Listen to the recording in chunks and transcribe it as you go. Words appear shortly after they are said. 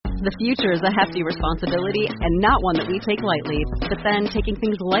The future is a hefty responsibility and not one that we take lightly. But then taking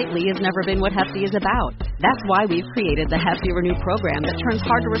things lightly has never been what Hefty is about. That's why we've created the Hefty Renew program that turns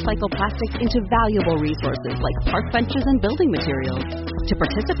hard-to-recycle plastics into valuable resources like park benches and building materials. To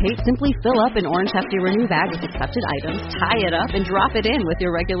participate, simply fill up an orange Hefty Renew bag with accepted items, tie it up, and drop it in with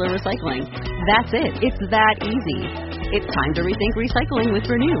your regular recycling. That's it. It's that easy. It's time to rethink recycling with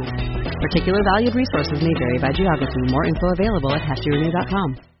Renew. Particular valued resources may vary by geography. More info available at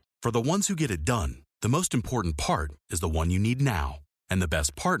heftyrenew.com. For the ones who get it done, the most important part is the one you need now. And the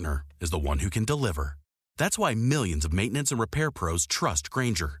best partner is the one who can deliver. That's why millions of maintenance and repair pros trust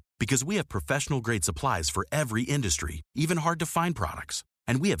Grainger, because we have professional-grade supplies for every industry, even hard-to-find products.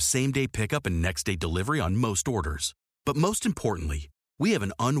 And we have same-day pickup and next-day delivery on most orders. But most importantly, we have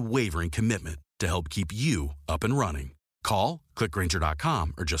an unwavering commitment to help keep you up and running. Call, click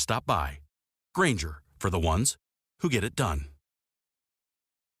Grainger.com, or just stop by. Grainger, for the ones who get it done.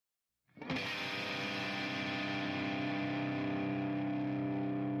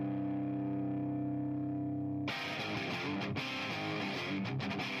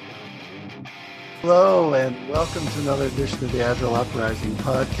 Hello, and welcome to another edition of the Agile Uprising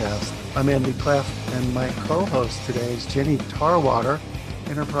podcast. I'm Andy Cleft, and my co-host today is Jenny Tarwater,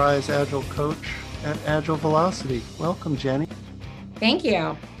 Enterprise Agile Coach at Agile Velocity. Welcome, Jenny. Thank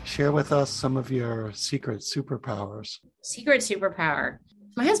you. Share with us some of your secret superpowers. Secret superpower.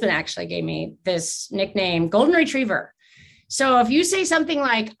 My husband actually gave me this nickname, Golden Retriever. So if you say something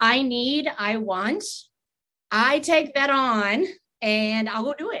like, I need, I want, I take that on and I'll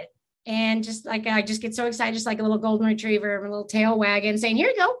go do it. And just like, I just get so excited, just like a little golden retriever, a little tail wagging, saying, here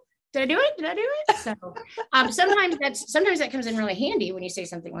you go. Did I do it? Did I do it? So sometimes that comes in really handy when you say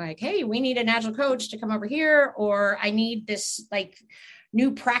something like, hey, we need an Agile coach to come over here, or I need this like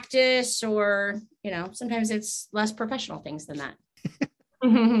new practice, or, sometimes it's less professional things than that.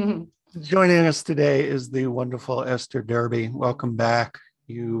 Joining us today is the wonderful Esther Derby. Welcome back.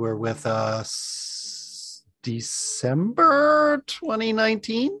 You were with us December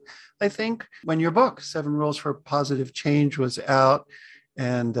 2019, I think, when your book, 7 Rules for Positive Change, was out.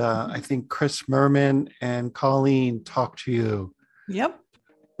 And I think Chris Merman and Colleen talked to you. Yep.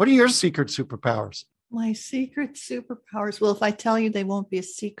 What are your secret superpowers? My secret superpowers. Well, if I tell you, they won't be a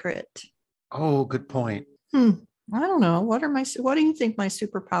secret. Oh, good point. I don't know. What do you think my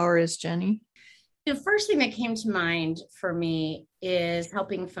superpower is, Jenny? The first thing that came to mind for me is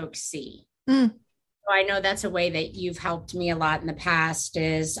helping folks see. So I know that's a way that you've helped me a lot in the past.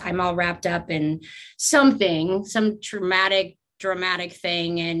 Is I'm all wrapped up in some dramatic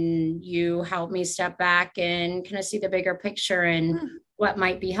thing, and you help me step back and kind of see the bigger picture and what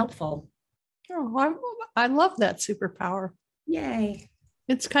might be helpful. Oh, I love that superpower. Yay.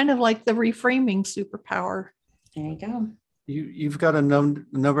 It's kind of like the reframing superpower. There you go. You've got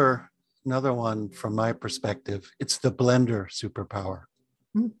another one from my perspective. It's the blender superpower.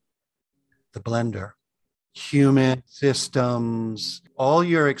 The blender. Human systems, all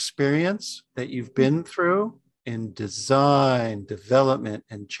your experience that you've been through in design, development,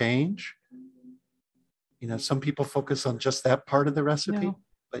 and change. Some people focus on just that part of the recipe,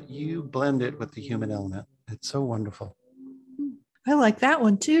 but you blend it with the human element. It's so wonderful. I like that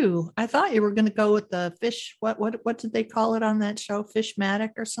one too. I thought you were going to go with the fish. What did they call it on that show?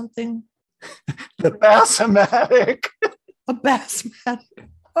 Fishmatic or something? The Bassmatic. A Bassmatic.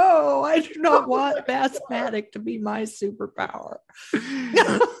 Oh, I do not want Bassmatic to be my superpower.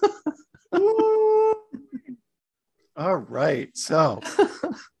 All right. So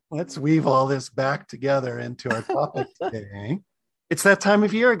let's weave all this back together into our topic today. It's that time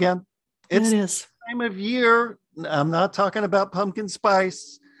of year again. It is. Time of year. I'm not talking about pumpkin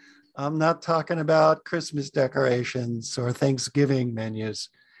spice. I'm not talking about Christmas decorations or Thanksgiving menus.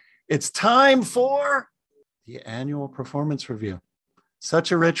 It's time for the annual performance review.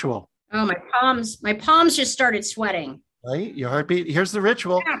 Such a ritual. Oh, my palms just started sweating. Right? Your heartbeat. Here's the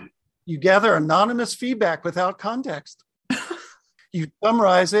ritual. Yeah. You gather anonymous feedback without context. You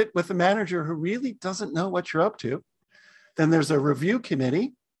summarize it with a manager who really doesn't know what you're up to. Then there's a review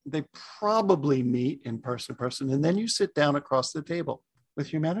committee. They probably meet in person, and then you sit down across the table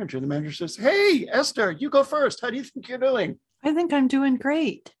with your manager. The manager says, hey, Esther, you go first. How do you think you're doing? I think I'm doing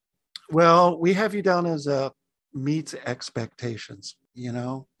great. Well, we have you down as meets expectations,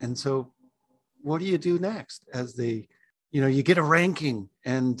 and so what do you do next as you get a ranking,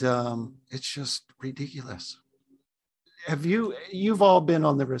 and it's just ridiculous. You've all been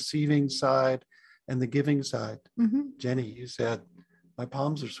on the receiving side and the giving side. Jenny, you said, my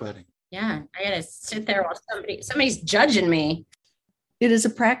palms are sweating. Yeah, I got to sit there while somebody's judging me. It is a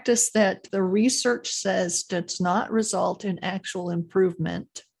practice that the research says does not result in actual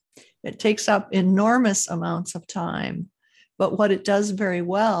improvement. It takes up enormous amounts of time. But what it does very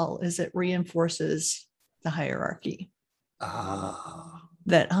well is it reinforces the hierarchy.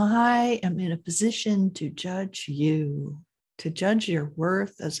 That I am in a position to judge you, to judge your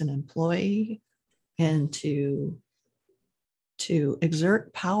worth as an employee, and to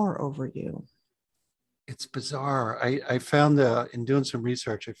exert power over you. It's bizarre. I found in doing some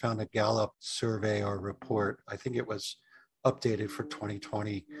research, I found a Gallup survey or report. I think it was updated for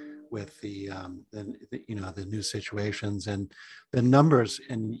 2020 with the new situations and the numbers.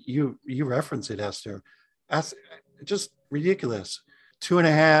 And you reference it, Esther. As just ridiculous.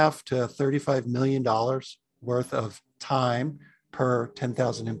 $2.5 to $35 million worth of time per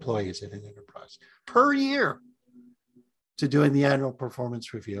 10,000 employees in an enterprise per year to doing the annual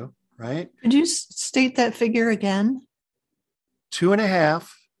performance review, right? Could you state that figure again? $2.5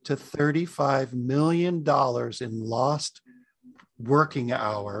 to $35 million in lost working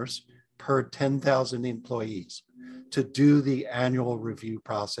hours per 10,000 employees to do the annual review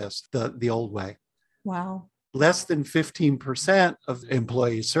process the old way. Wow. Less than 15% of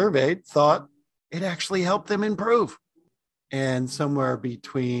employees surveyed thought it actually helped them improve. And somewhere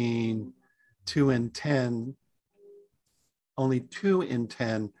between 2 and 10, only 2 in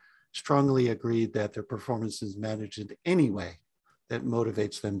 10 strongly agreed that their performance is managed in any way that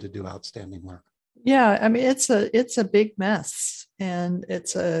motivates them to do outstanding work. Yeah, I mean, it's a big mess, and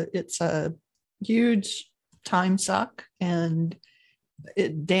it's a huge time suck, and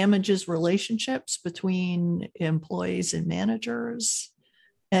it damages relationships between employees and managers,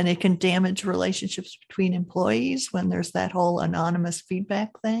 and it can damage relationships between employees when there's that whole anonymous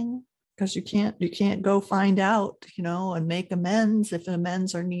feedback thing, because you can't go find out, and make amends if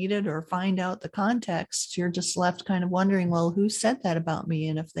amends are needed or find out the context. You're just left kind of wondering, well, who said that about me?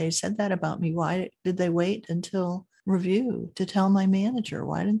 And if they said that about me, why did they wait until review to tell my manager?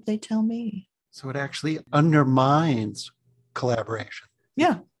 Why didn't they tell me? So it actually undermines collaboration.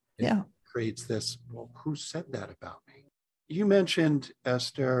 Yeah. It creates this, well, who said that about me? You mentioned,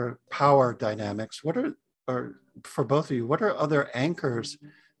 Esther, power dynamics. For both of you, what are other anchors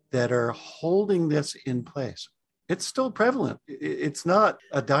that are holding this in place? It's still prevalent. It's not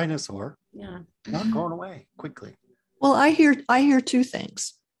a dinosaur. Yeah. Not going away quickly. Well, I hear two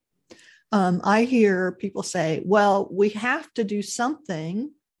things. I hear people say, well, we have to do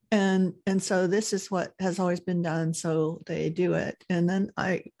something. And so this is what has always been done. So they do it. And then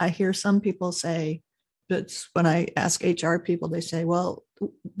I hear some people say, that's when I ask HR people, they say, well,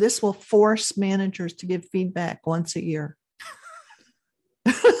 this will force managers to give feedback once a year.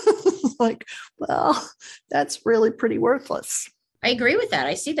 Like, well, that's really pretty worthless. I agree with that.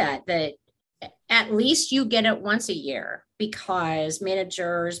 I see that at least you get it once a year, because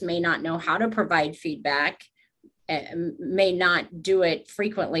managers may not know how to provide feedback, may not do it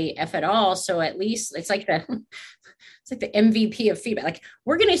frequently, if at all. So at least it's like the MVP of feedback. Like,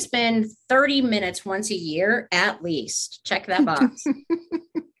 we're going to spend 30 minutes once a year, at least. Check that box.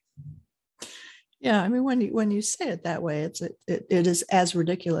 Yeah, I mean, when you say it that way, it is as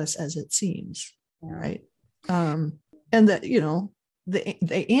ridiculous as it seems, right? And that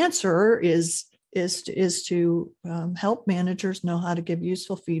the answer is to help managers know how to give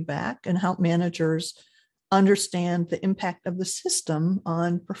useful feedback and help managers understand the impact of the system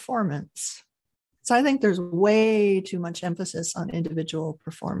on performance. So I think there's way too much emphasis on individual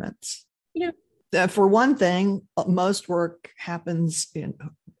performance. For one thing, a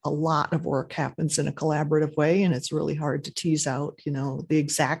lot of work happens in a collaborative way, and it's really hard to tease out, the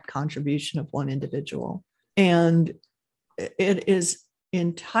exact contribution of one individual. And it is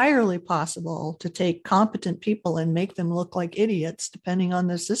entirely possible to take competent people and make them look like idiots, depending on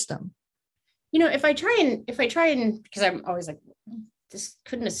the system. If I try and, because I'm always like, this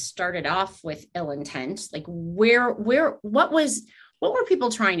couldn't have started off with ill intent. Like, what were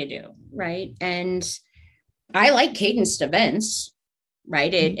people trying to do? Right. And I like cadenced events,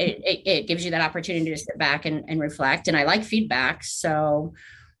 right? It gives you that opportunity to sit back and reflect. And I like feedback. So,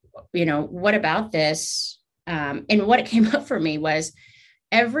 what about this? And what it came up for me was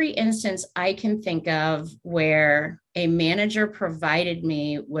every instance I can think of where a manager provided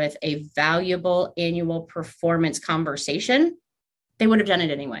me with a valuable annual performance conversation, they would have done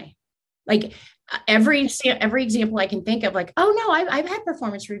it anyway. Like, every example I can think of, like, oh no, I've had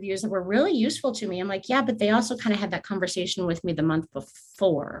performance reviews that were really useful to me. I'm like, yeah, but they also kind of had that conversation with me the month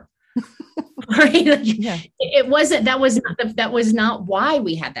before. Right? Like, yeah. That was not why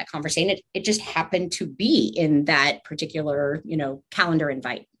we had that conversation. It just happened to be in that particular, calendar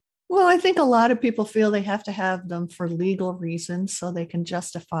invite. Well, I think a lot of people feel they have to have them for legal reasons so they can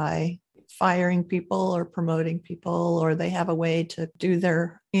justify firing people or promoting people, or they have a way to do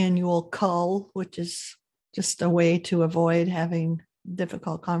their annual cull, which is just a way to avoid having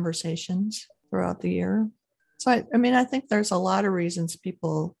difficult conversations throughout the year. So, I think there's a lot of reasons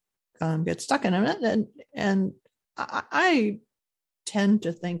people get stuck in it. And I tend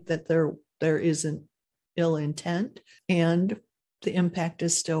to think that there isn't ill intent, and the impact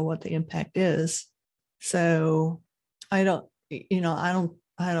is still what the impact is. So I'm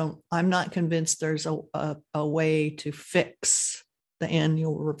not convinced there's a way to fix the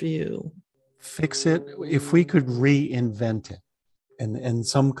annual review. Fix it if we could reinvent it. And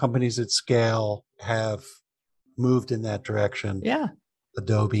some companies at scale have moved in that direction. Yeah.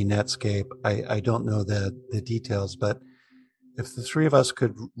 Adobe, Netscape. I don't know the details, but if the three of us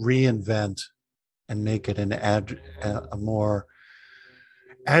could reinvent and make it a more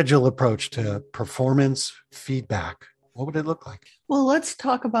agile approach to performance feedback, what would it look like? Well, let's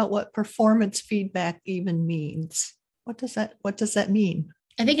talk about what performance feedback even means. What does that mean?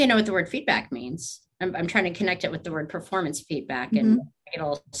 I think I know what the word feedback means. I'm trying to connect it with the word performance feedback and get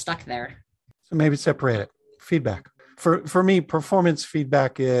all stuck there. So maybe separate it. Feedback. For me, performance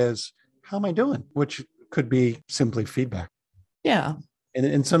feedback is how am I doing? Which could be simply feedback. Yeah.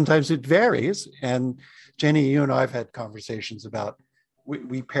 And sometimes it varies. And Jenny, you and I have had conversations about,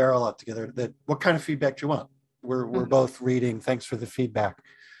 we pair a lot together, that what kind of feedback do you want? We're both reading, thanks for the feedback.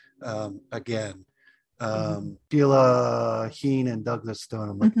 Again, Sheila Heen and Douglas Stone.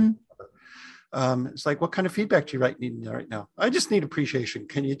 I'm looking it's like, what kind of feedback do you need right now? I just need appreciation.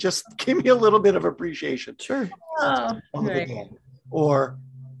 Can you just give me a little bit of appreciation? Sure. Right. Or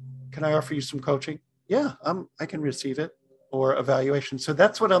can I offer you some coaching? Yeah, I can receive it. Or evaluation. So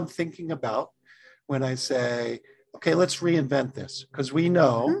that's what I'm thinking about when I say, okay, let's reinvent this. Because we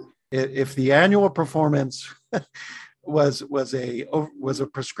know if the annual performance was a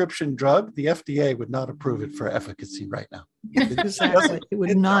prescription drug, the FDA would not approve it for efficacy right now. Exactly. It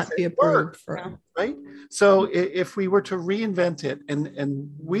would not be approved for, right? So if we were to reinvent it,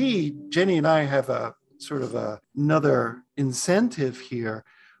 and Jenny and I have a sort of another incentive here.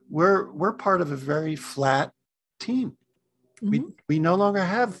 We're part of a very flat team. We no longer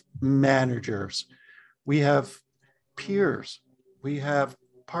have managers. We have peers. We have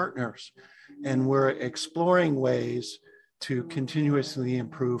partners. And we're exploring ways to continuously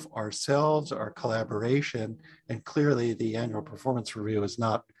improve ourselves, our collaboration. And clearly the annual performance review is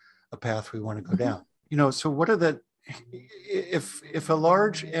not a path we want to go down. So what are if a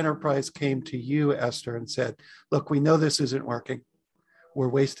large enterprise came to you, Esther, and said, look, we know this isn't working. We're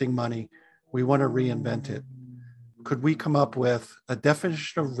wasting money. We want to reinvent it. Could we come up with a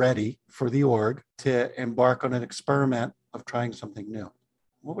definition of ready for the org to embark on an experiment of trying something new?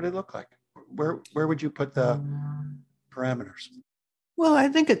 What would it look like? Where would you put the parameters? Well, I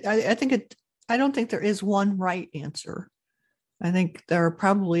don't think there is one right answer. I think there are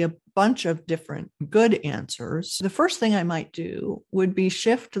probably a bunch of different good answers. The first thing I might do would be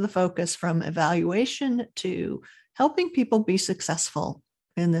shift the focus from evaluation to helping people be successful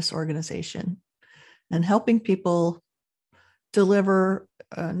in this organization, and helping people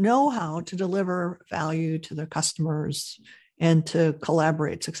know how to deliver value to their customers and to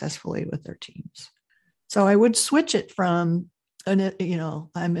collaborate successfully with their teams. So I would switch it from, I'm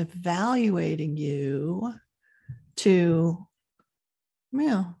evaluating you to,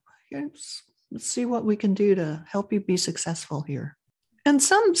 let's see what we can do to help you be successful here. And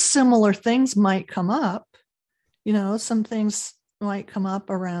some similar things might come up. Some things might come up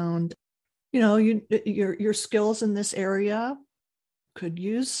around, your skills in this area could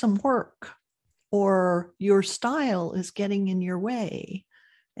use some work, or your style is getting in your way.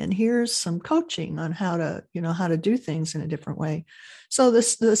 And here's some coaching on how to do things in a different way. So the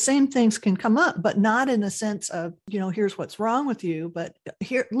same things can come up, but not in a sense of, here's what's wrong with you, but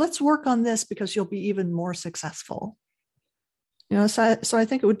here, let's work on this because you'll be even more successful. So I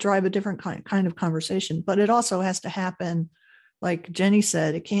think it would drive a different kind of conversation, but it also has to happen. Like Jenny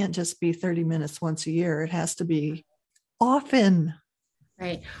said, it can't just be 30 minutes once a year. It has to be often.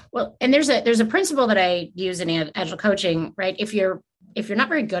 Right. Well, and there's a principle that I use in agile coaching, right? If you're not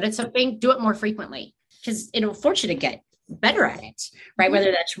very good at something, do it more frequently, because it'll force you to get better at it, right?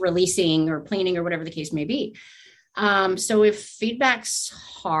 Whether that's releasing or planning or whatever the case may be. So if feedback's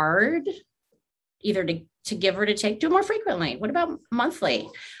hard, either to give or to take, do it more frequently. What about monthly?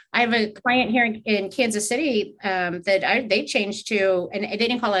 I have a client here in Kansas City they changed to, and they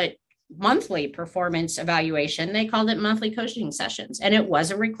didn't call it monthly performance evaluation. They called it monthly coaching sessions. And it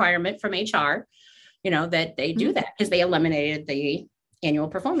was a requirement from HR, that they do that, because they eliminated the annual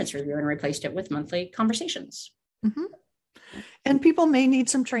performance review and replaced it with monthly conversations. And people may need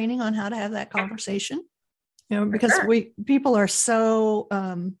some training on how to have that conversation, because people are so,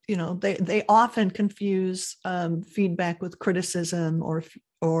 they often confuse feedback with criticism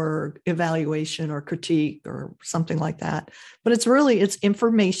or evaluation or critique or something like that. But it's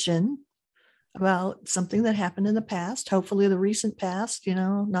information about something that happened in the past, hopefully the recent past,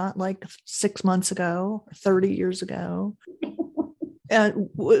 not like 6 months ago or 30 years ago. And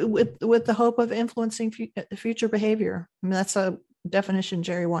with the hope of influencing future behavior. I mean, that's a definition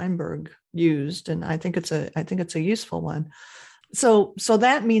Jerry Weinberg used, and I think it's a useful one. So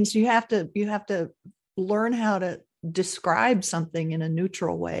that means you have to learn how to describe something in a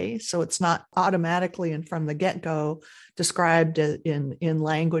neutral way, so it's not automatically and from the get-go described in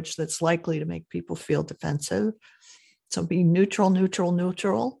language that's likely to make people feel defensive. So be neutral,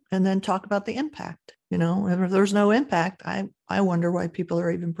 and then talk about the impact. If there's no impact, I wonder why people are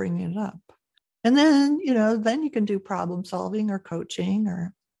even bringing it up. And then, then you can do problem solving or coaching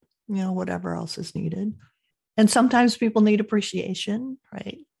or, whatever else is needed. And sometimes people need appreciation,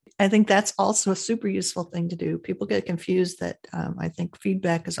 right? I think that's also a super useful thing to do. People get confused that I think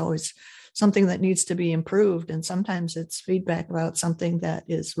feedback is always something that needs to be improved. And sometimes it's feedback about something that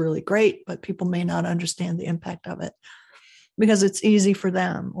is really great, but people may not understand the impact of it because it's easy for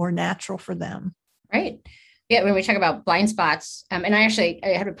them or natural for them. Right. Yeah. When we talk about blind spots, and I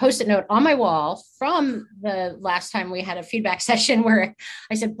had a Post-it note on my wall from the last time we had a feedback session where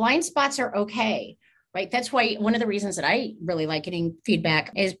I said, blind spots are okay. Right. That's why one of the reasons that I really like getting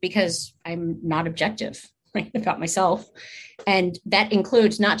feedback is because I'm not objective, right, about myself. And that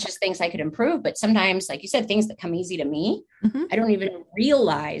includes not just things I could improve, but sometimes, like you said, things that come easy to me. Mm-hmm. I don't even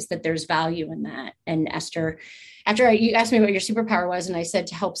realize that there's value in that. And Esther, you asked me what your superpower was, and I said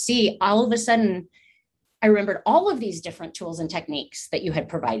to help see, all of a sudden, I remembered all of these different tools and techniques that you had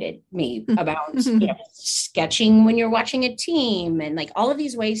provided me about sketching when you're watching a team and like all of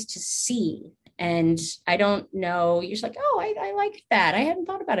these ways to see. And I don't know, you're just like, oh, I like that. I hadn't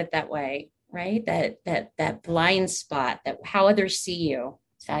thought about it that way, right? That blind spot, that how others see you,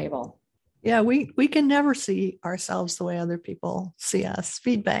 it's valuable. Yeah, we can never see ourselves the way other people see us.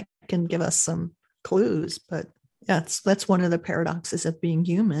 Feedback can give us some clues, but that's one of the paradoxes of being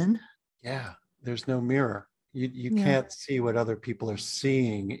human. Yeah. There's no mirror. You can't see what other people are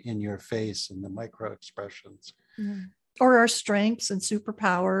seeing in your face and the micro expressions. Yeah. Or our strengths and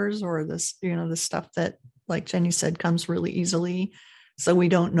superpowers, or this, the stuff that, like Jenny said, comes really easily. So we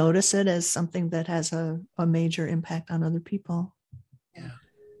don't notice it as something that has a major impact on other people. Yeah.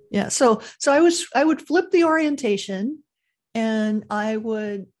 Yeah. So I would flip the orientation, and I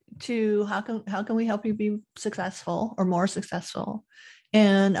would how can we help you be successful or more successful?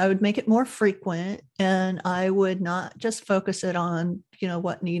 And I would make it more frequent, and I would not just focus it on,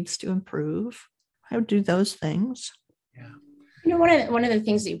 what needs to improve. I would do those things. Yeah. One of the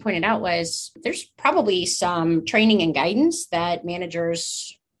things that you pointed out was there's probably some training and guidance that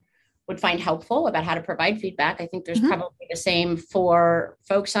managers would find helpful about how to provide feedback. I think there's probably the same for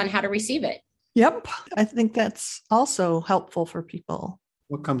folks on how to receive it. Yep. I think that's also helpful for people.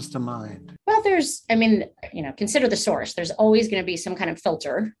 What comes to mind? Well, consider the source. There's always going to be some kind of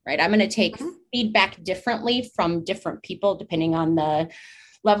filter, right? I'm going to take feedback differently from different people, depending on the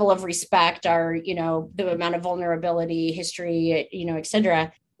level of respect or, the amount of vulnerability, history, et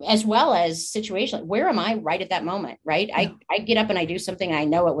cetera, as well as situation. Where am I right at that moment, right? Yeah. I get up and I do something. I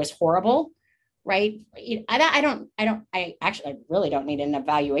know it was horrible, right? I really don't need an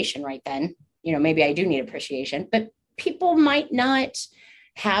evaluation right then. Maybe I do need appreciation, but people might not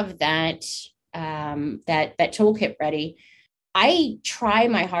have that toolkit ready. I try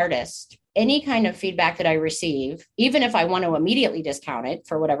my hardest. Any kind of feedback that I receive, even if I want to immediately discount it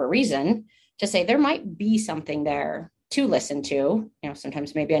for whatever reason, to say there might be something there to listen to.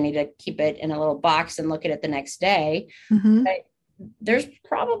 Sometimes maybe I need to keep it in a little box and look at it the next day. Mm-hmm. But there's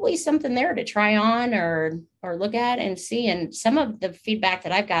probably something there to try on or look at and see. And some of the feedback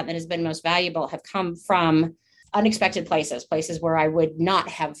that I've gotten that has been most valuable have come from unexpected places where I would not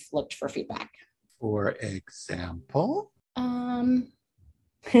have looked for feedback. For example?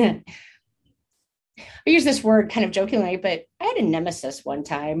 I use this word kind of jokingly, but I had a nemesis one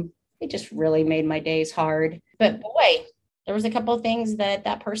time. It just really made my days hard. But boy, there was a couple of things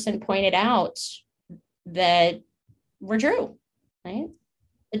that person pointed out that were true, right?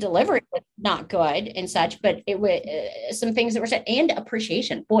 The delivery was not good and such, but it was some things that were said, and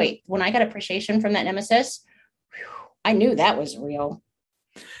appreciation. Boy, when I got appreciation from that nemesis, I knew that was real.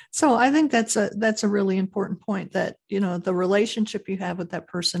 So I think that's a really important point, that, the relationship you have with that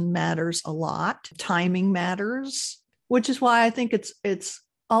person matters a lot. Timing matters, which is why I think it's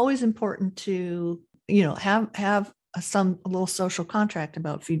always important to, have a little social contract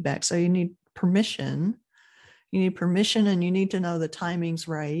about feedback. So you need permission. You need permission, and you need to know the timing's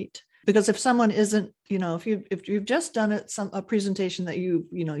right. Because if someone isn't, if you've just done a presentation that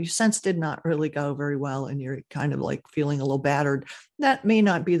you sense did not really go very well, and you're kind of like feeling a little battered, that may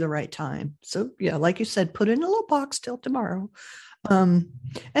not be the right time. So yeah, like you said, put in a little box till tomorrow, and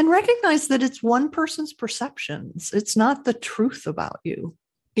recognize that it's one person's perceptions. It's not the truth about you,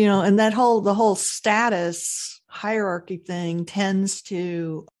 and the whole status hierarchy thing tends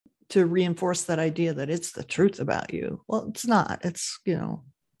to reinforce that idea that it's the truth about you. Well, it's not. It's,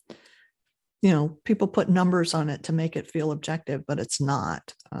 people put numbers on it to make it feel objective, but it's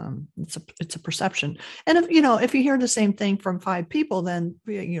not. It's a perception. And if you hear the same thing from 5 people, then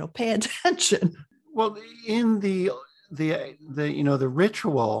pay attention. Well, in the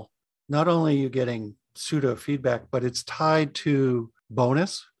ritual, not only are you getting pseudo feedback, but it's tied to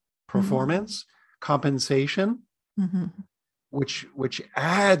bonus, performance, compensation, which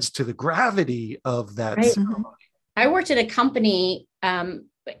adds to the gravity of that ceremony. I worked at a company.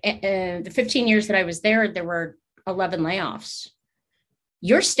 The 15 years that I was there were 11 layoffs.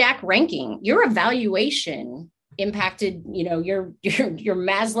 Your stack ranking, your evaluation impacted, your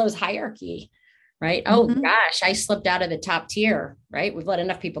Maslow's hierarchy, right? Oh gosh, I slipped out of the top tier, right? We've let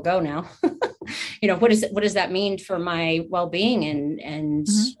enough people go now. What does that mean for my well-being and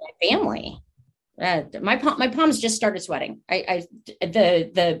my family? My palms just started sweating. The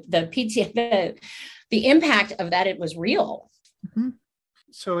impact of that, it was real.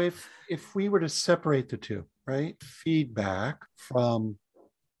 So if we were to separate the two, right? Feedback from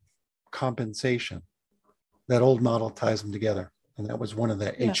compensation, that old model ties them together. And that was one of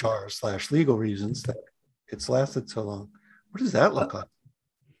the HR/legal reasons that it's lasted so long. What does that look like?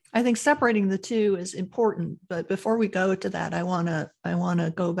 I think separating the two is important. But before we go to that, I want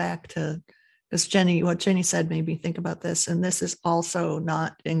to go back to what Jenny said made me think about this. And this is also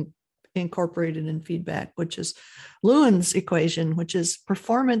not incorporated in feedback, which is Lewin's equation, which is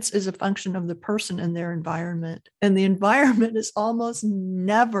performance is a function of the person and their environment. And the environment is almost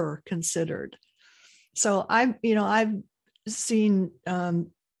never considered. So I've seen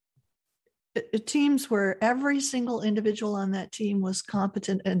teams where every single individual on that team was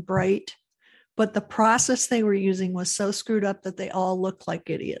competent and bright, but the process they were using was so screwed up that they all looked like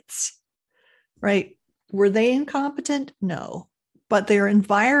idiots. Right? Were they incompetent? No. But their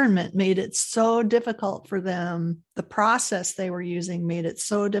environment made it so difficult for them. The process they were using made it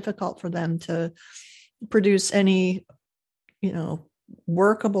so difficult for them to produce any,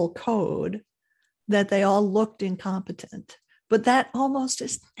 workable code that they all looked incompetent. But that almost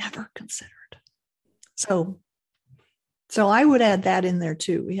is never considered. So I would add that in there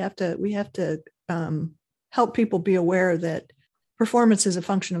too. We have to help people be aware that performance is a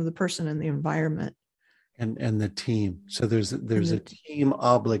function of the person and the environment. And the team. So there's a team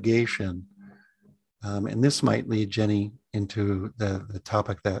obligation. And this might lead Jenny into the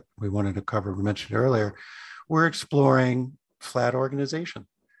topic that we wanted to cover. We mentioned earlier, we're exploring flat organization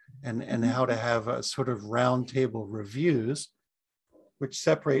and how to have a sort of roundtable reviews, which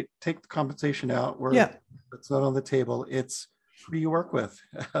take the compensation out where it's not on the table. It's who do you work with?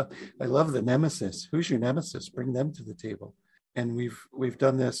 I love the nemesis. Who's your nemesis? Bring them to the table. And we've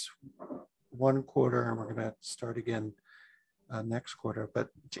done this one quarter, and we're going to start again next quarter. But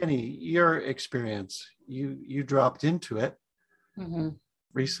Jenny, your experience, you dropped into it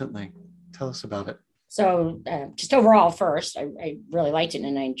recently. Tell us about it. So just overall, first, I really liked it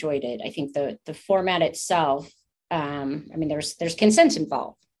and I enjoyed it. I think the format itself, there's consent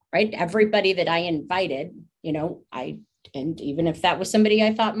involved, right? Everybody that I invited, and even if that was somebody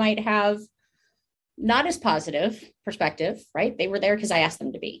I thought might have not as positive perspective, right? They were there because I asked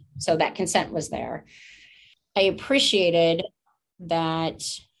them to be. So that consent was there. I appreciated that.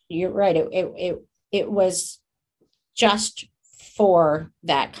 You're right. It was just for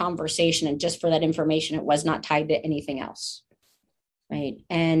that conversation and just for that information. It was not tied to anything else. Right.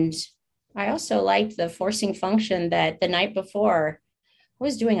 And I also liked the forcing function that the night before I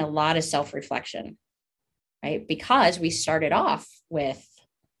was doing a lot of self-reflection, right? Because we started off with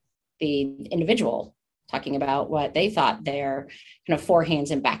the individual talking about what they thought their kind of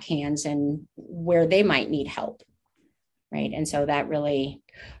forehands and backhands and where they might need help. Right. And so that really,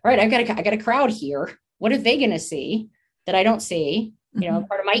 all right, I got a crowd here. What are they going to see that I don't see?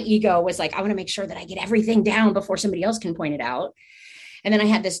 Part of my ego was like, I want to make sure that I get everything down before somebody else can point it out. And then I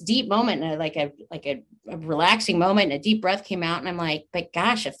had this deep moment, like a relaxing moment, and a deep breath came out. And I'm like, but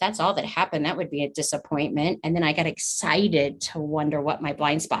gosh, if that's all that happened, that would be a disappointment. And then I got excited to wonder what my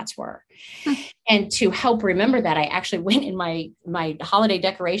blind spots were. And to help remember that, I actually went in my holiday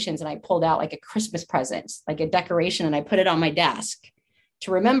decorations and I pulled out like a Christmas present, like a decoration, and I put it on my desk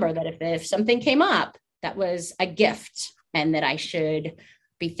to remember that if something came up, that was a gift and that I should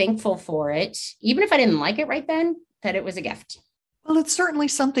be thankful for it, even if I didn't like it right then, that it was a gift. Well, it's certainly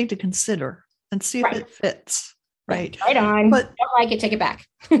something to consider and see if it fits. Right. Right on. But don't like it, take it back.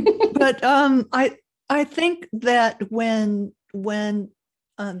 But I think that when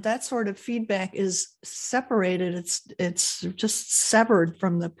that sort of feedback is separated, it's just severed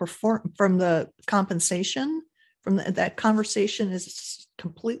from the compensation, that conversation is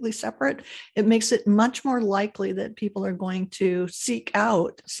completely separate. It makes it much more likely that people are going to seek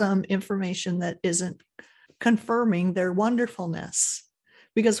out some information that isn't confirming their wonderfulness.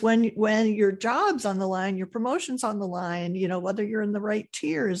 Because when your job's on the line, your promotion's on the line, whether you're in the right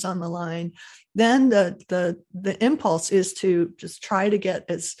tier is on the line, then the impulse is to just try to get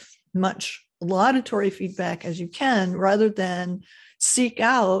as much laudatory feedback as you can, rather than seek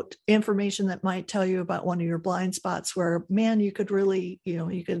out information that might tell you about one of your blind spots where, man, you could really,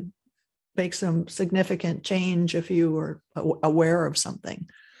 you could make some significant change if you were aware of something.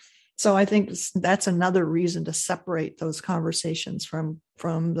 So I think that's another reason to separate those conversations from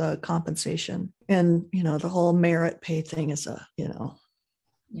the compensation. And, the whole merit pay thing is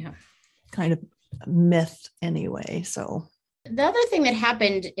kind of a myth anyway. So the other thing that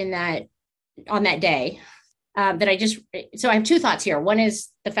happened on that day so I have two thoughts here. One is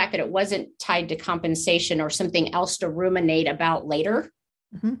the fact that it wasn't tied to compensation or something else to ruminate about later.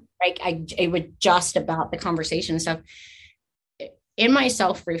 Mm-hmm. Like it was just about the conversation and stuff. In my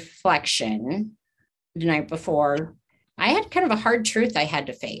self-reflection the night before, I had kind of a hard truth I had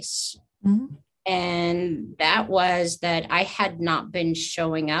to face. Mm-hmm. And that was that I had not been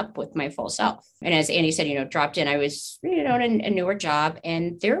showing up with my full self. And as Andy said, dropped in, I was, in a newer job,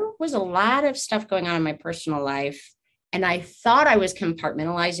 and there was a lot of stuff going on in my personal life. And I thought I was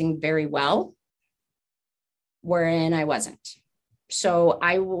compartmentalizing very well, wherein I wasn't. So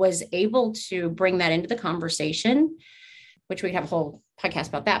I was able to bring that into the conversation, which we have a whole podcast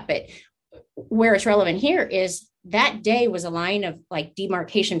about that. But where it's relevant here is that day was a line of like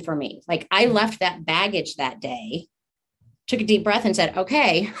demarcation for me. Like I left that baggage that day, took a deep breath and said,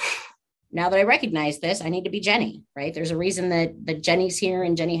 okay, now that I recognize this, I need to be Jenny, right? There's a reason that Jenny's here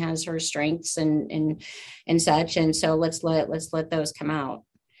and Jenny has her strengths and such. And so let's let those come out.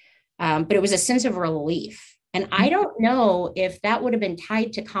 But it was a sense of relief. And I don't know if that would have been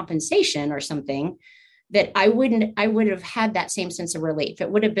tied to compensation or something, that I would have had that same sense of relief.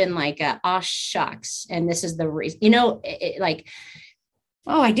 It would have been like, shucks. And this is the reason, like,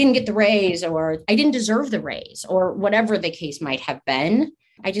 oh, I didn't get the raise, or I didn't deserve the raise, or whatever the case might have been.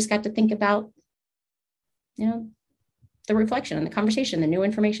 I just got to think about, the reflection and the conversation, the new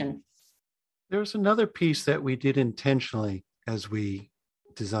information. There's another piece that we did intentionally as we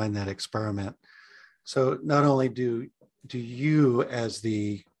designed that experiment. So not only do you as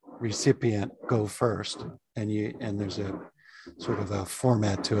the recipient go first, and there's a sort of a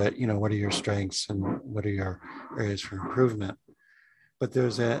format to it, what are your strengths and what are your areas for improvement, but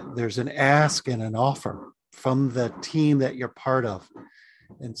there's an ask and an offer from the team that you're part of.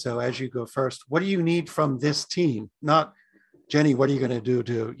 And so as you go first, what do you need from this team? Not, Jenny, what are you going to do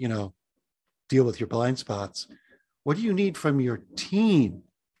to deal with your blind spots? What do you need from your team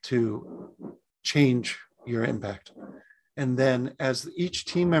to change your impact? And then as each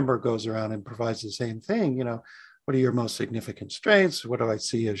team member goes around and provides the same thing, what are your most significant strengths? What do I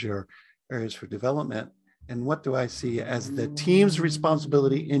see as your areas for development? And what do I see as the team's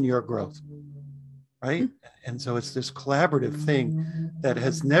responsibility in your growth? Right? And so it's this collaborative thing that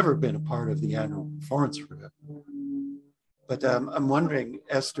has never been a part of the annual performance review. But I'm wondering,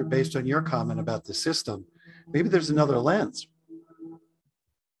 Esther, based on your comment about the system, maybe there's another lens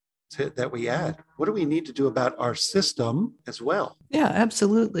that we add. What do we need to do about our system as well? Yeah,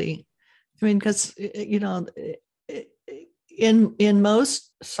 absolutely. I mean, because, in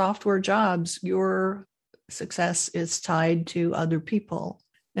most software jobs, your success is tied to other people.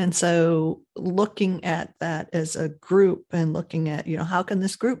 And so looking at that as a group and looking at, how can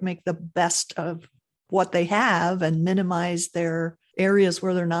this group make the best of what they have and minimize their areas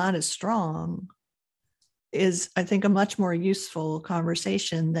where they're not as strong is, I think, a much more useful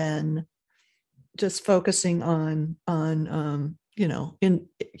conversation than just focusing on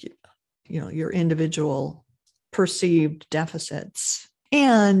your individual perceived deficits.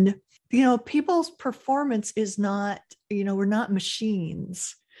 And, people's performance is not, we're not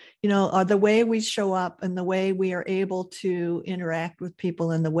machines. the way we show up and the way we are able to interact with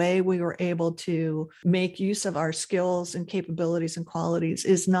people and the way we were able to make use of our skills and capabilities and qualities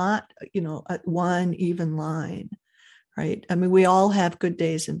is not, a one even line, right? I mean, we all have good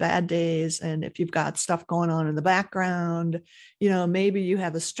days and bad days. And if you've got stuff going on in the background, maybe you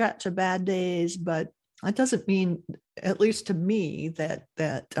have a stretch of bad days, but that doesn't mean, at least to me, that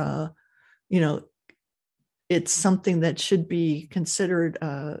it's something that should be considered,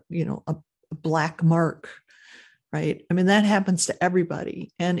 a black mark, right? I mean, that happens to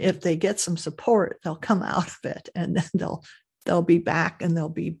everybody. And if they get some support, they'll come out of it, and then they'll be back, and they'll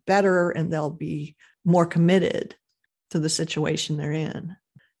be better, and they'll be more committed to the situation they're in,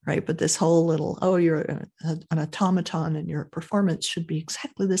 right? But this whole little, you're an automaton and your performance should be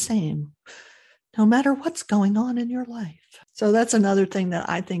exactly the same, no matter what's going on in your life. So that's another thing that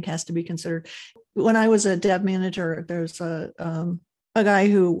I think has to be considered. When I was a dev manager, there's a guy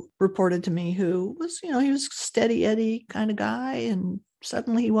who reported to me who was, he was a steady Eddie kind of guy, and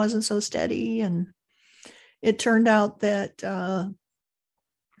suddenly he wasn't so steady. And it turned out that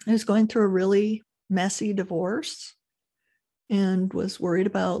he was going through a really messy divorce and was worried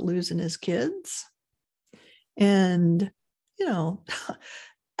about losing his kids. And,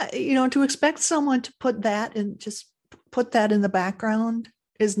 to expect someone to put that in the background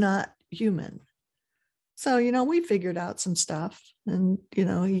is not human. So, we figured out some stuff, and,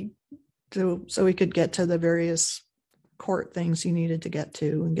 so he could get to the various court things he needed to get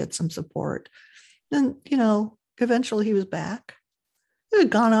to and get some support. And, eventually he was back. If it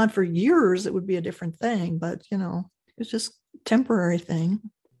had gone on for years, it would be a different thing, but, it was just a temporary thing.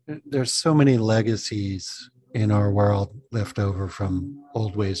 There's so many legacies in our world left over from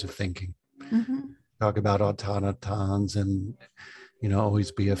old ways of thinking. Mm-hmm. Talk about automatons and,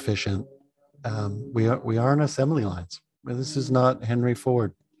 always be efficient. We aren't assembly lines. This is not Henry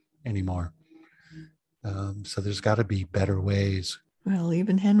Ford anymore. So there's got to be better ways. Well,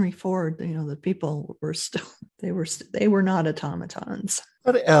 even Henry Ford, the people were still, they were not automatons.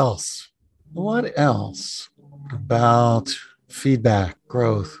 What else about feedback,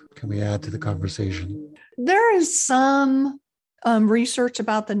 growth can we add to the conversation? There is some research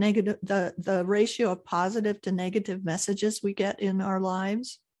about the ratio of positive to negative messages we get in our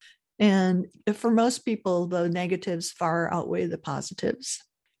lives. And for most people, the negatives far outweigh the positives.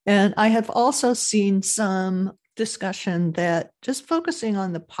 And I have also seen some discussion that just focusing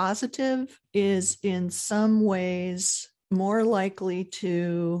on the positive is in some ways more likely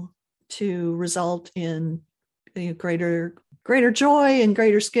to result in greater joy and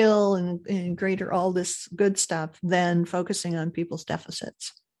greater skill and greater all this good stuff than focusing on people's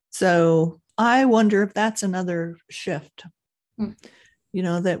deficits. So I wonder if that's another shift.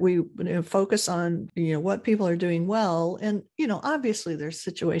 That we focus on, what people are doing well. And, obviously there's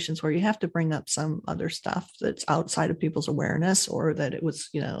situations where you have to bring up some other stuff that's outside of people's awareness, or that it was,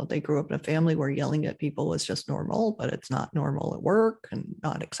 they grew up in a family where yelling at people was just normal, but it's not normal at work and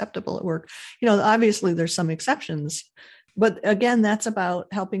not acceptable at work. Obviously there's some exceptions, but again, that's about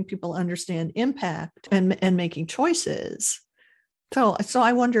helping people understand impact and making choices. So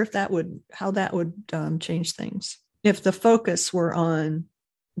I wonder if how that would change things, if the focus were on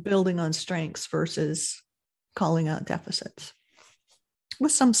building on strengths versus calling out deficits,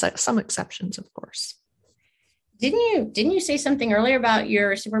 with some exceptions, of course. Didn't you say something earlier about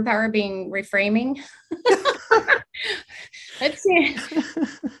your superpower being reframing? Let's see.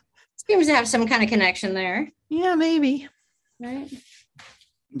 Seems to have some kind of connection there. Yeah, maybe. Right.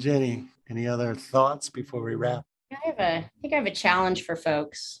 Jenny, any other thoughts before we wrap? I think I have a challenge for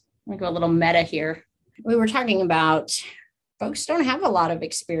folks. I'm gonna go a little meta here. We were talking about folks don't have a lot of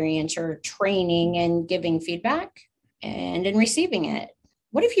experience or training in giving feedback and in receiving it.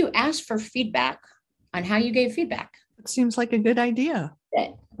 What if you asked for feedback on how you gave feedback? It seems like a good idea.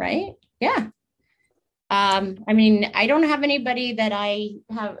 Right? Yeah. I don't have anybody that I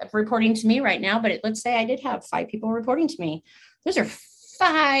have reporting to me right now, but let's say I did have 5 people reporting to me. Those are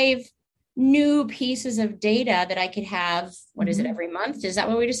 5 new pieces of data that I could have. What is it, every month? Is that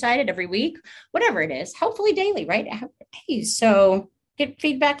what we decided? Every week? Whatever it is, hopefully daily, right? Hey, so get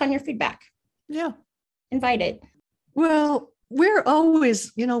feedback on your feedback. Yeah. Invite it. Well, we're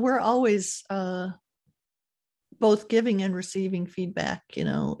always both giving and receiving feedback,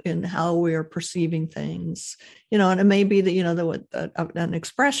 in how we're perceiving things, and it may be that, an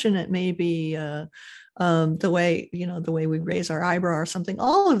expression, it may be the way we raise our eyebrow or something.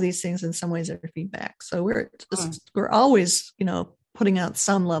 All of these things in some ways are feedback. So we're always, putting out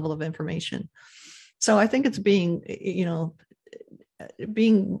some level of information. So I think it's being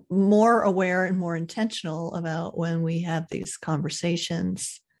more aware and more intentional about when we have these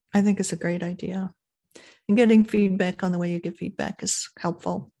conversations, I think it's a great idea. And getting feedback on the way you give feedback is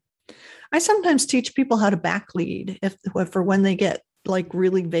helpful. I sometimes teach people how to backlead for when they get like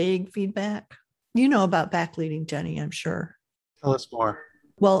really vague feedback. You know about backleading, Jenny, I'm sure. Tell us more.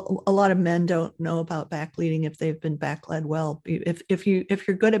 Well, a lot of men don't know about backleading if they've been backled well. If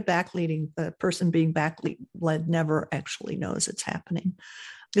you're good at backleading, the person being backled never actually knows it's happening.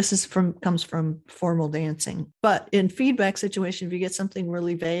 This comes from formal dancing. But in feedback situation, if you get something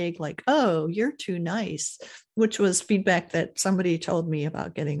really vague, like, oh, you're too nice, which was feedback that somebody told me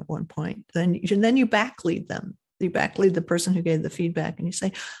about getting at one point, then you backlead them. You backlead the person who gave the feedback and you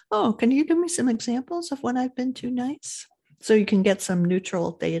say, oh, can you give me some examples of when I've been too nice? So you can get some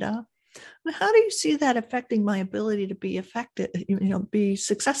neutral data. And how do you see that affecting my ability to be effective, be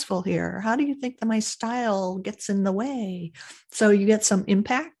successful here? How do you think that my style gets in the way? So you get some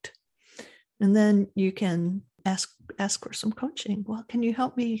impact, and then you can ask for some coaching. Well, can you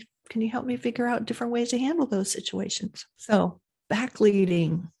help me figure out different ways to handle those situations? So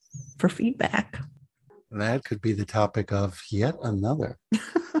backleading for feedback. That could be the topic of yet another.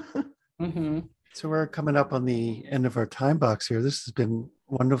 Mm-hmm. So we're coming up on the end of our time box here. This has been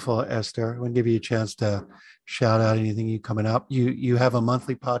wonderful, Esther. I want to give you a chance to shout out anything you coming up. You have a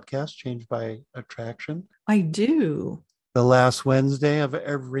monthly podcast, Changed by Attraction. I do. The last Wednesday of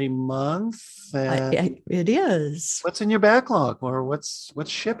every month. It is. What's in your backlog, or what's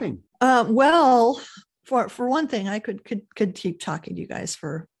shipping? Well, for one thing, I could keep talking to you guys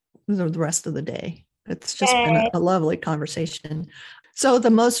for the rest of the day. It's just been a lovely conversation. So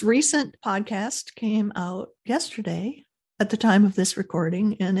the most recent podcast came out yesterday at the time of this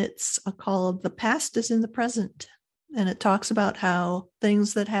recording, and it's called The Past is in the Present. And it talks about how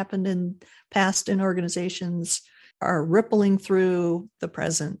things that happened in past in organizations are rippling through the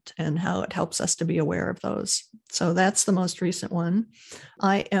present and how it helps us to be aware of those. So that's the most recent one.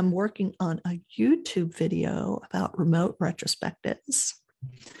 I am working on a YouTube video about remote retrospectives.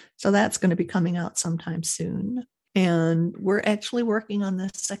 So that's going to be coming out sometime soon. And we're actually working on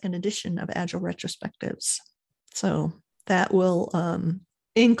the second edition of Agile Retrospectives. So that will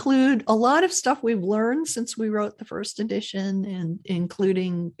include a lot of stuff we've learned since we wrote the first edition, and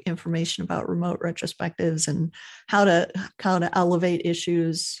including information about remote retrospectives and how to elevate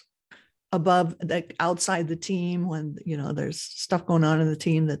issues above, like outside the team when there's stuff going on in the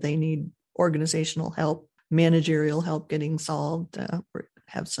team that they need organizational help, managerial help getting solved. We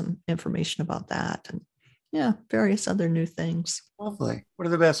have some information about that, and various other new things. Lovely. What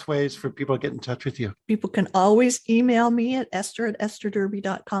are the best ways for people to get in touch with you? People can always email me at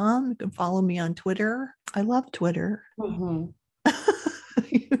esther@estherderby.com. You can follow me on Twitter. I love Twitter. Mm-hmm.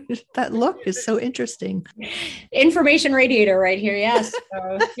 That look is so interesting. Information radiator right here. Yes.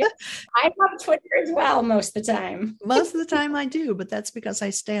 I love Twitter as well most of the time. Most of the time I do, but that's because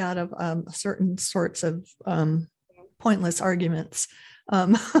I stay out of certain sorts of pointless arguments.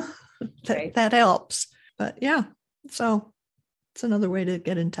 That helps. But so it's another way to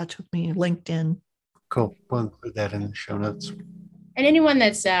get in touch with me. LinkedIn. Cool. We'll include that in the show notes. And anyone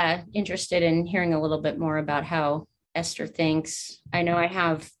that's interested in hearing a little bit more about how Esther thinks, I know I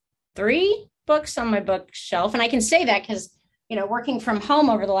have 3 books on my bookshelf, and I can say that because, working from home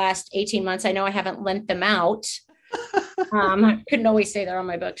over the last 18 months, I know I haven't lent them out. I couldn't always say they're on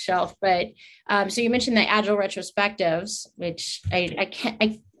my bookshelf, but so you mentioned the Agile Retrospectives, which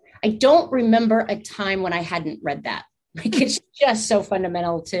I don't remember a time when I hadn't read that. Like, it's just so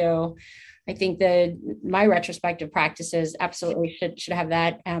fundamental to, I think my retrospective practices absolutely should have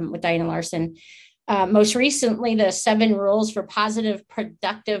that with Diana Larson. Most recently, the 7 rules for positive,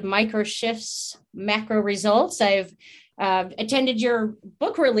 productive micro shifts, macro results. I've attended your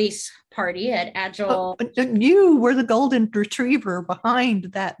book release party at Agile. You were the golden retriever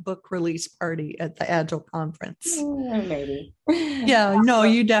behind that book release party at the Agile conference. Maybe. Yeah, no,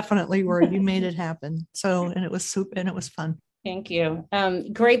 you definitely were. You made it happen. And it was super, and it was fun. Thank you.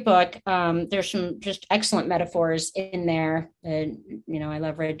 Great book. There's some just excellent metaphors in there that, I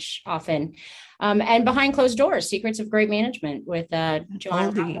leverage often. And Behind Closed Doors, Secrets of Great Management with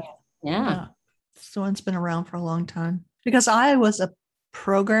Joanna. Yeah. This one's been around for a long time because I was a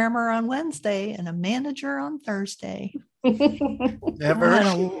programmer on Wednesday and a manager on Thursday. Never I had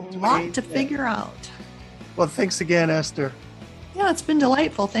a lot to figure out. Well, thanks again, Esther. Yeah, it's been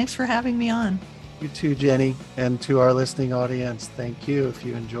delightful. Thanks for having me on. You too, Jenny. And to our listening audience, thank you. If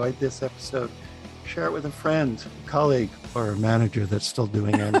you enjoyed this episode, share it with a friend, a colleague, or a manager that's still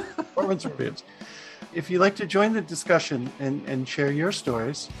doing performance reviews. If you'd like to join the discussion and share your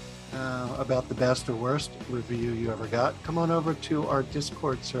stories about the best or worst review you ever got, come on over to our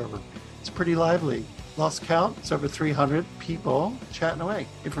Discord server. It's pretty lively. lost count. It's over 300 people chatting away.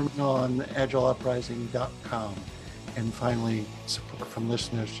 Information on agileuprising.com. And finally, support from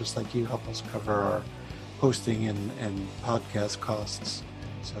listeners just like you help us cover our hosting and podcast costs.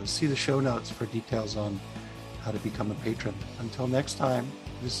 So see the show notes for details on how to become a patron. Until next time,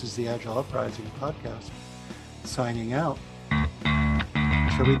 this is the Agile Uprising podcast signing out.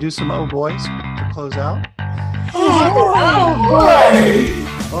 Shall we do some oh boys to close out? Oh boy!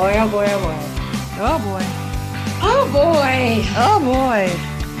 Boy, oh boy, oh boy. Oh boy. Oh boy! Oh boy.